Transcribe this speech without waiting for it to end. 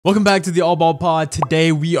Welcome back to the All Ball Pod.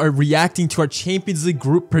 Today we are reacting to our Champions League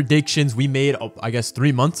group predictions we made, I guess,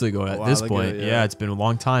 3 months ago at this point. Yeah, it's been a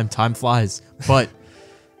long time. Time flies. But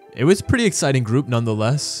it was a pretty exciting group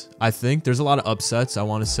nonetheless. I think there's a lot of upsets, I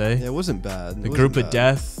want to say. Yeah, it wasn't bad. The group of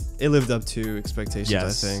death. It lived up to expectations,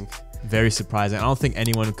 yes, I think. Very surprising. I don't think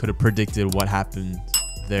anyone could have predicted what happened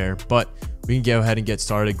there. But we can go ahead and get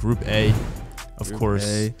started. Group A, of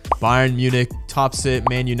course. Bayern Munich tops it.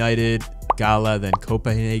 Man United, Gala, then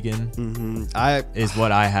Copenhagen is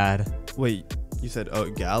what I had. Wait, you said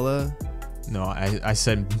Gala? No, I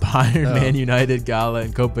said Bayern, Man United, Gala,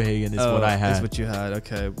 and Copenhagen is what I had. That's what you had.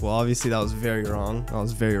 Okay. Well, obviously that was very wrong.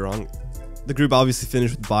 The group obviously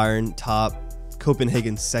finished with Bayern top,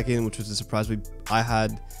 Copenhagen second, which was a surprise. I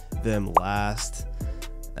had them last,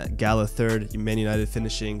 Gala third, Man United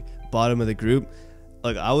finishing bottom of the group.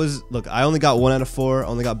 I only got 1 out of 4. I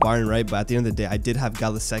only got Bayern right, but at the end of the day, I did have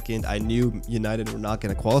Gala second. I knew United were not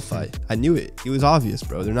going to qualify. I knew it. It was obvious,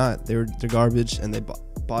 bro. They're not. They're garbage, and they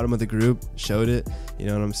bottom of the group showed it. You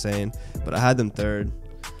know what I'm saying? But I had them third.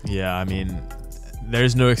 Yeah, I mean,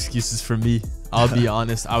 there's no excuses for me. I'll be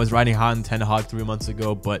honest. I was riding hot in Ten Hag 3 months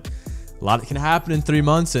ago, but a lot can happen in 3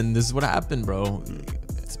 months, and this is what happened, bro.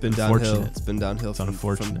 It's been downhill. It's been downhill. It's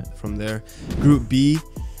unfortunate. From there. Group B.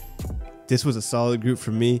 This was a solid group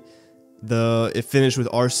for me. It finished with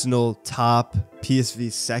Arsenal top, PSV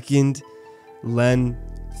second, Lens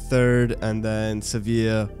third, and then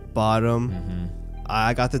Sevilla bottom.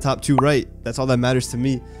 I got the top 2 right. That's all that matters to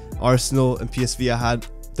me. Arsenal and PSV, I had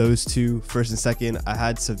those two first and second. I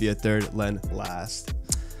had Sevilla third, Lens last.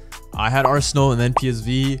 I had Arsenal and then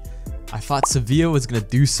PSV. I thought Sevilla was gonna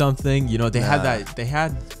do something. You know, they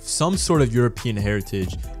had some sort of European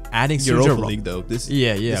heritage. Adding Europa League though, this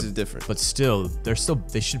is different. But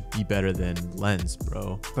they should be better than Lens,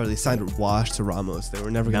 bro. Bro, they signed Wash to Ramos. They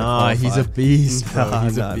were never gonna qualify. He's a beast, bro.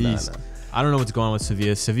 He's a beast. I don't know what's going on with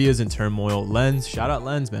Sevilla. Sevilla's in turmoil. Lens, shout out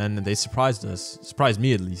Lens, man. They surprised us. Surprised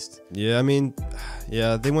me at least. Yeah, I mean,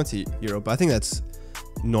 yeah, they went to Europe. I think that's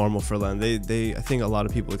normal for Lens. I think a lot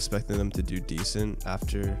of people expected them to do decent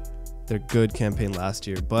after their good campaign last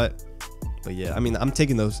year, but yeah, I mean, I'm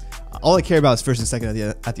taking those. All I care about is first and second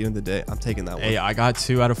at the end of the day. I'm taking that one. Hey, I got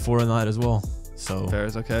 2 out of 4 in that as well. So fair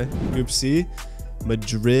is okay. Group C,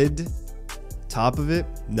 Madrid top of it,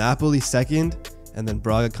 Napoli second, and then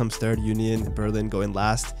Braga comes third, Union Berlin going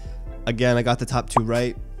last. Again, I got the top 2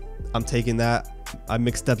 right. I'm taking that. I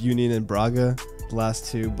mixed up Union and Braga the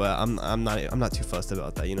last 2, but I'm not too fussed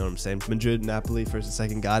about that. You know what I'm saying? Madrid, Napoli first and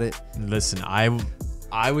second, got it. Listen, I'm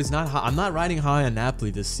not riding high on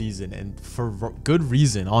Napoli this season, and for good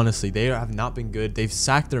reason. Honestly, they have not been good. They've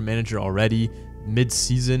sacked their manager already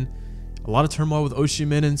mid-season. A lot of turmoil with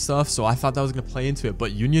Osimhen and stuff, so I thought that was going to play into it.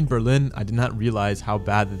 But Union Berlin, I did not realize how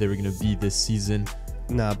bad that they were going to be this season.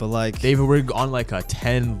 Nah, but like they were on like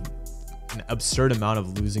an absurd amount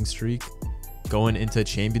of losing streak going into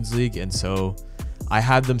Champions League, and so I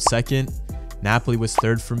had them second. Napoli was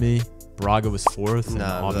third for me. Braga was 4th.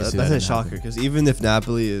 Nah, obviously that's a shocker, because even if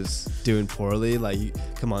Napoli is doing poorly, like,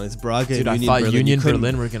 come on, it's Braga. Dude, I thought Union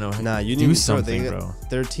Berlin were gonna do something, bro.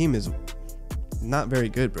 Their team is not very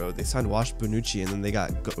good, bro. They signed Wash Bonucci, and then they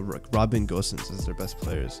got Robin Gosens as their best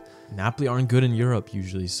players. Napoli aren't good in Europe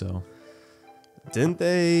usually, so didn't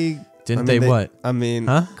they? What? I mean,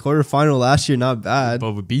 quarterfinal last year, not bad.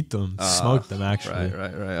 But we beat them, smoked them actually.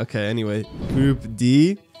 Right. Okay. Anyway, Group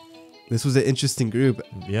D. This was an interesting group.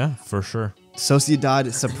 Yeah, for sure.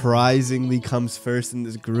 Sociedad surprisingly comes first in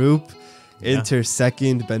this group. Inter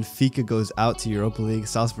second. Benfica goes out to Europa League.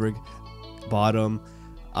 Salzburg bottom.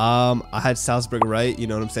 I had Salzburg right. You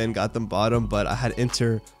know what I'm saying? Got them bottom, but I had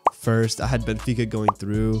Inter first. I had Benfica going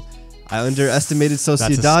through. I underestimated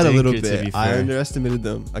Sociedad a little bit. I underestimated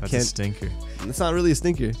them. That's a stinker. It's not really a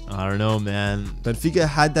stinker. I don't know, man. Benfica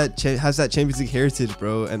has that Champions League heritage,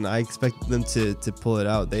 bro, and I expected them to pull it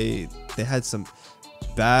out. They had some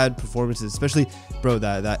bad performances, especially, bro,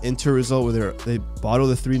 that Inter result where they bottled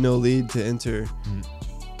the 3-0 lead to Inter.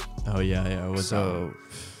 Oh yeah, it was so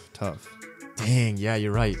tough. Dang, yeah,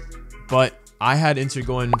 you're right. But I had Inter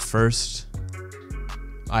going first.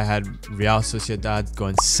 I had Real Sociedad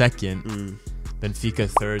going second, Benfica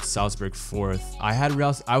third, Salzburg fourth.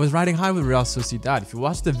 I was riding high with Real Sociedad. If you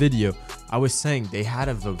watch the video, I was saying they had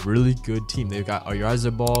a really good team. They've got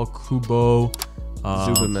Oyarzabal, Kubo,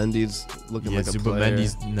 Zubamendi's looking like a player.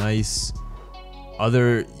 Zubamendi's nice.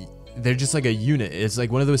 They're just like a unit. It's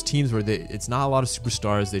like one of those teams where it's not a lot of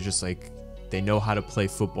superstars. They know how to play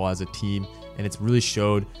football as a team, and it's really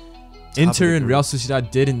showed. Inter and Real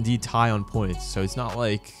Sociedad did indeed tie on points, so it's not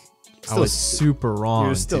like I was super wrong.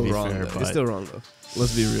 You're still wrong. You're still wrong though.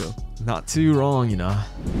 Let's be real. Not too wrong, you know.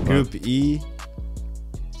 Group E,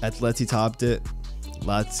 Atleti topped it.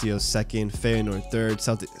 Lazio second, Feyenoord third,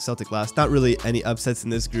 Celtic last. Not really any upsets in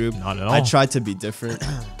this group. Not at all. I tried to be different.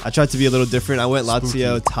 I tried to be a little different. I went Spooky.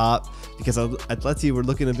 Lazio top because Atleti were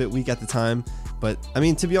looking a bit weak at the time. But, I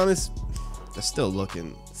mean, to be honest, they're still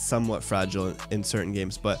looking somewhat fragile in certain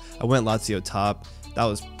games. But I went Lazio top. That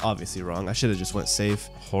was obviously wrong. I should have just went safe.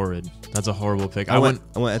 Horrid. That's a horrible pick. I went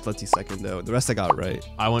Atleti second, though. The rest I got right.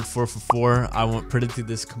 I went 4 for 4. I predicted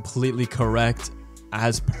this completely correct.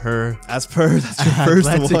 As per that's your first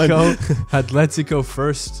Atletico, one. Atletico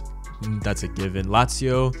first. That's a given.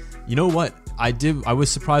 Lazio. You know what? I was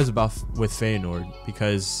surprised with Feyenoord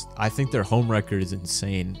because I think their home record is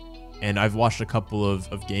insane. And I've watched a couple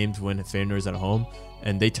of games when Feyenoord's at home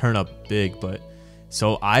and they turn up big. But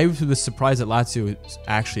so I was surprised that Lazio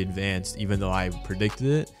actually advanced, even though I predicted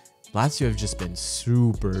it. Lazio have just been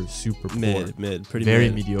super poor. Mid, pretty very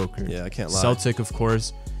mid. mediocre. Yeah, I can't lie. Celtic, of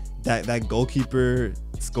course. That goalkeeper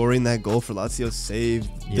scoring that goal for Lazio saved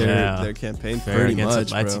their campaign fair pretty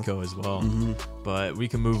against much, Atletico bro. as well. Mm-hmm. But we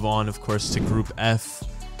can move on, of course, to Group F,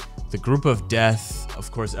 the Group of Death.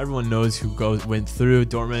 Of course, everyone knows who went through.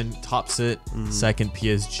 Dortmund tops it, second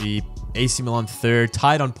PSG, AC Milan third,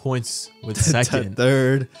 tied on points with second,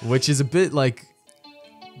 third, which is a bit like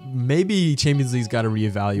maybe Champions League's got to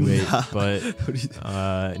reevaluate.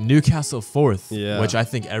 But Newcastle fourth, which I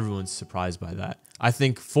think everyone's surprised by that. I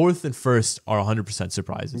think fourth and first are 100%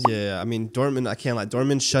 surprises. Yeah, I mean, Dortmund, I can't lie.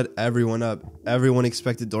 Dortmund shut everyone up. Everyone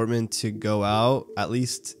expected Dortmund to go out at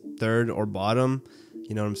least third or bottom.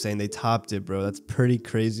 You know what I'm saying? They topped it, bro. That's pretty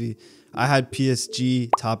crazy. I had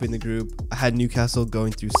PSG topping the group. I had Newcastle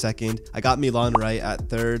going through second. I got Milan right at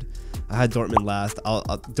third. I had Dortmund last. I'll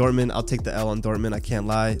take the L on Dortmund. I can't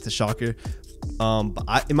lie. It's a shocker.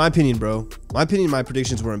 But in my opinion, bro, my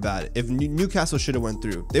predictions weren't bad. If Newcastle should have went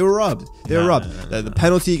through, they were robbed. They were robbed. The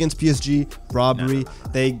penalty against PSG, robbery.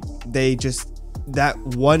 They just, that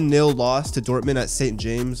 1-0 loss to Dortmund at St.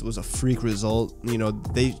 James was a freak result. You know,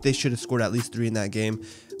 they should have scored at least 3 in that game.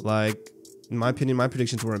 Like, in my opinion, my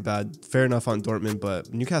predictions weren't bad. Fair enough on Dortmund,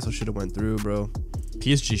 but Newcastle should have went through, bro.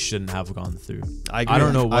 PSG shouldn't have gone through. I agree. I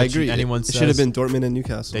don't know what anyone says. It should have been Dortmund and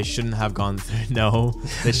Newcastle. They shouldn't have gone through. No,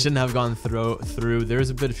 they shouldn't have gone through. There's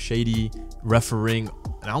a bit of shady refereeing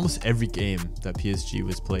in almost every game that PSG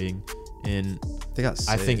was playing in. They got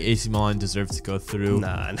saved. I think AC Milan deserved to go through.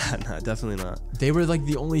 Nah, definitely not. They were like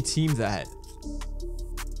the only team that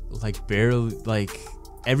like barely, like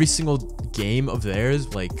every single game of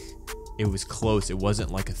theirs, like it was close. It wasn't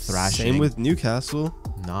like a thrashing. Same with Newcastle.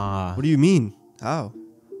 Nah. What do you mean? How?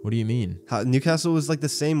 What do you mean? How Newcastle was like the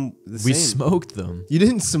same. We smoked them. You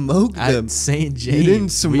didn't smoke them. At St. James. You didn't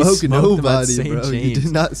smoke nobody, bro. James. You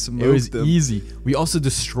did not smoke them. It was easy. We also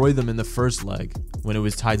destroyed them in the first leg when it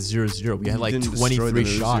was tied 0-0. We had like 23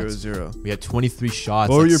 shots. 0-0. We had 23 shots.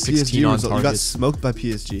 What were your 16 PSG on result? target. You got smoked by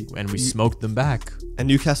PSG. And we smoked them back. And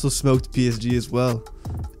Newcastle smoked PSG as well.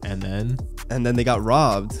 And then they got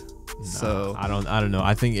robbed. Nah, so I don't know.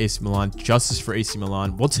 I think AC Milan, justice for AC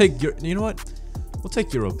Milan. We'll take you know what? We'll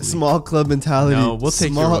take Europa League. Small club mentality. No, we'll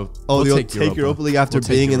take Europa. Oh, you'll take Europa League after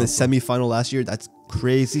being in the semifinal last year? That's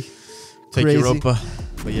crazy. Take Europa.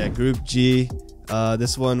 But yeah, Group G.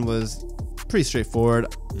 This one was pretty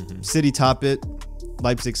straightforward. City top it.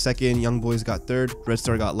 Leipzig second. Young Boys got third. Red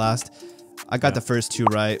Star got last. I got the first 2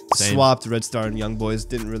 right. Same. Swapped Red Star and Young Boys.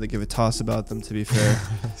 Didn't really give a toss about them, to be fair.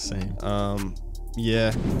 Same.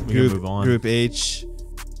 Yeah. We can move on. Group H.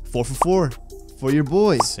 4 for 4. For your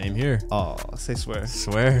boys. Same here. Oh, say swear.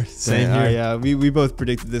 Swear. Same here. Yeah, we both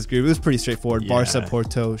predicted this group. It was pretty straightforward. Yeah. Barca,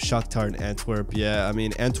 Porto, Shakhtar, and Antwerp. Yeah, I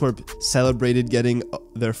mean, Antwerp celebrated getting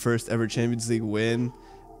their first ever Champions League win.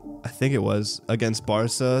 I think it was against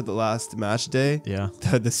Barca the last match day. Yeah.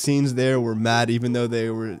 The scenes there were mad, even though they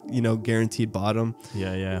were, guaranteed bottom.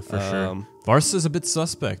 Yeah, for sure. Barca's a bit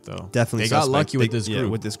suspect though. Definitely, they got lucky with this group. Yeah,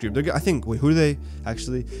 with this group. I think. Wait, who do they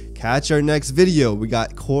actually catch our next video? We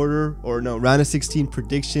got round of 16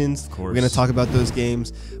 predictions. Of course. We're gonna talk about those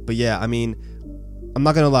games. But yeah, I mean, I'm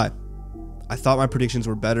not gonna lie. I thought my predictions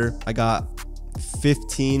were better. I got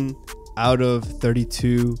 15 out of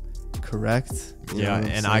 32 correct. Yeah,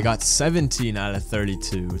 and I got 17 out of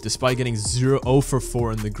 32, despite getting 0 for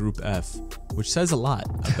 4 in the Group F, which says a lot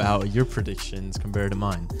about your predictions compared to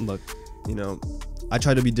mine. Look, I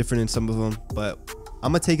try to be different in some of them, but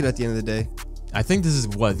I'm gonna take it at the end of the day. I think this is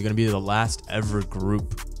gonna be the last ever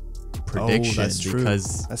group prediction. That's true.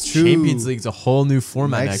 Because that's true. Champions League's a whole new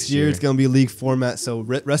format next year. It's gonna be league format. So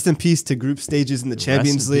rest in peace to group stages in the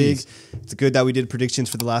Champions League. It's good that we did predictions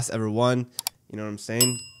for the last ever one. You know what I'm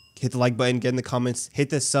saying? Hit the like button, get in the comments,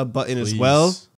 hit the sub button as well.